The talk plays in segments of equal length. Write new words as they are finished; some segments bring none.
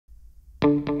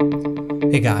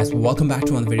Hey guys, welcome back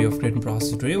to another video of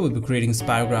Creatnprocess. Today we'll be creating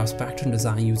Spirograph Spectrum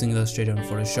design using Illustrator and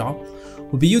Photoshop.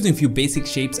 We'll be using a few basic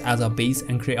shapes as our base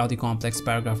and create out the complex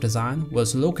Spirograph design. We'll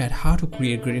also look at how to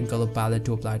create gradient color palette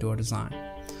to apply to our design.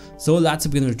 So let's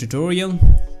begin the tutorial.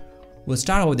 We'll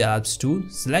start out with the ellipse tool,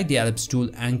 select the ellipse tool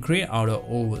and create out an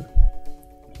oval.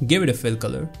 Give it a fill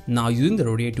color. Now using the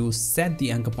rotate tool, set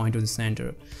the anchor point to the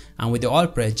center, and with the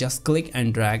Alt press, just click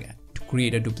and drag to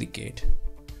create a duplicate.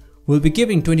 We'll be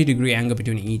giving 20-degree angle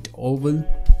between each oval.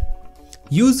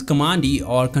 Use Command D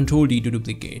or Control D to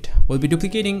duplicate. We'll be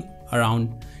duplicating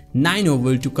around 9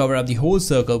 oval to cover up the whole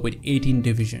circle with 18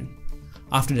 division.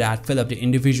 After that, fill up the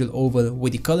individual oval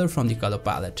with the color from the color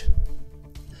palette.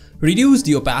 Reduce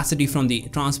the opacity from the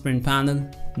transparent panel,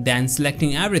 then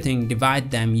selecting everything, divide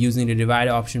them using the divide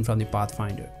option from the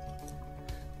Pathfinder.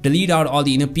 Delete out all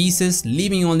the inner pieces,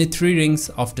 leaving only 3 rings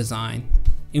of design.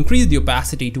 Increase the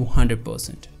opacity to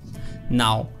 100%.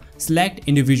 Now, select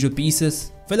individual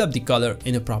pieces, fill up the color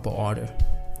in the proper order.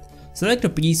 Select a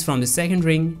piece from the second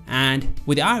ring and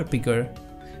with the eye picker,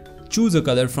 choose a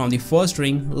color from the first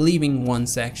ring, leaving one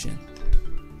section.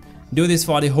 Do this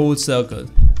for the whole circle.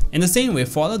 In the same way,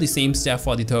 follow the same step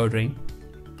for the third ring.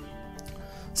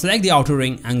 Select the outer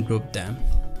ring and group them.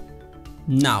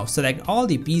 Now, select all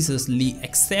the pieces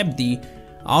except the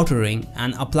outer ring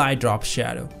and apply drop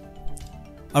shadow.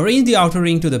 Arrange the outer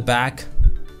ring to the back.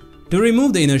 To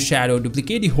remove the inner shadow,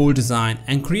 duplicate the whole design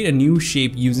and create a new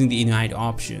shape using the Unite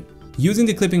option. Using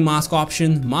the clipping mask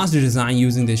option, mask the design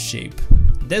using this shape.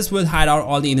 This will hide out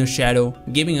all the inner shadow,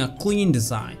 giving a clean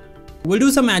design. We'll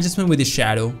do some adjustment with the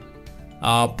shadow.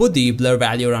 Put the blur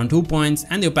value around 2 points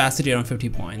and the opacity around 50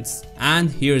 points.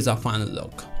 And here's our final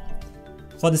look.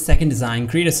 For the second design,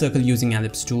 create a circle using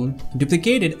ellipse tool.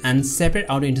 Duplicate it and separate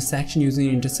out the intersection using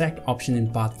the intersect option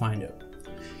in Pathfinder.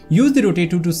 Use the rotate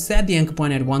tool to set the anchor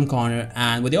point at one corner,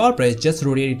 and with the Alt press, just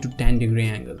rotate it to 10-degree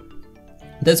angle.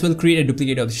 This will create a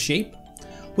duplicate of the shape.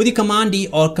 With the Command D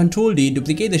or Control D,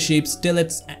 duplicate the shapes till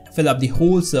it's fill up the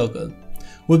whole circle.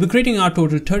 We'll be creating our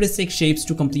total 36 shapes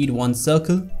to complete one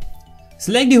circle.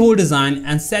 Select the whole design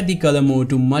and set the color mode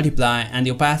to multiply and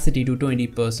the opacity to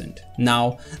 20%.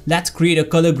 Now, let's create a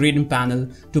color gradient panel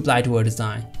to apply to our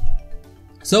design.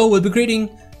 So we'll be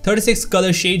creating 36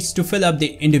 color shades to fill up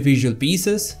the individual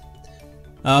pieces.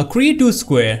 Create 2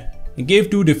 squares,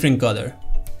 give 2 different color.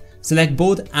 Select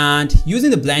both and using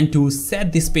the blend tool,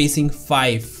 set the spacing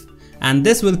 5, and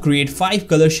this will create 5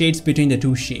 color shades between the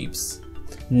 2 shapes.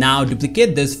 Now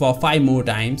duplicate this for 5 more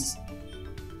times.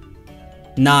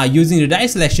 Now using the die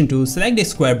selection tool, select the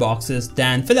square boxes,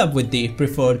 then fill up with the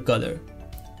preferred color.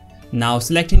 Now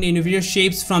selecting the individual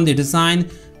shapes from the design,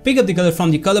 pick up the color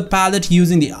from the color palette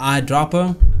using the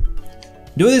eyedropper.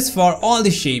 Do this for all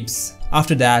the shapes.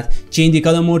 After that, change the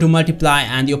color mode to multiply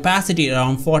and the opacity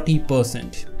around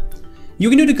 40%. You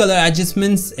can do the color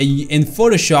adjustments in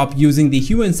Photoshop using the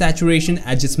hue and saturation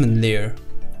adjustment layer.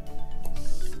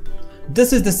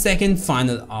 This is the second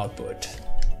final output.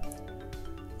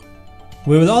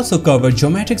 We will also cover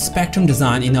geometric spectrum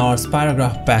design in our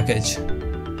Spirograph package,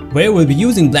 where we'll be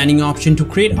using blending option to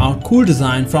create our cool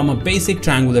design from a basic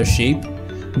triangular shape,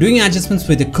 doing adjustments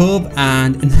with the curve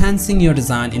and enhancing your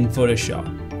design in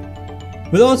Photoshop.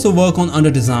 We'll also work on under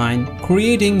design,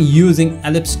 creating using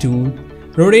ellipse tool,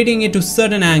 rotating it to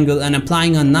certain angle and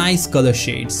applying a nice color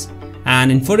shades.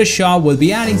 And in Photoshop, we'll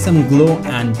be adding some glow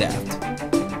and depth.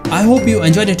 I hope you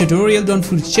enjoyed the tutorial. Don't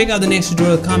forget to check out the next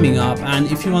tutorial coming up. And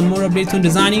if you want more updates on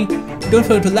designing, don't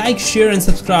forget to like, share and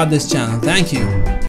subscribe this channel. Thank you.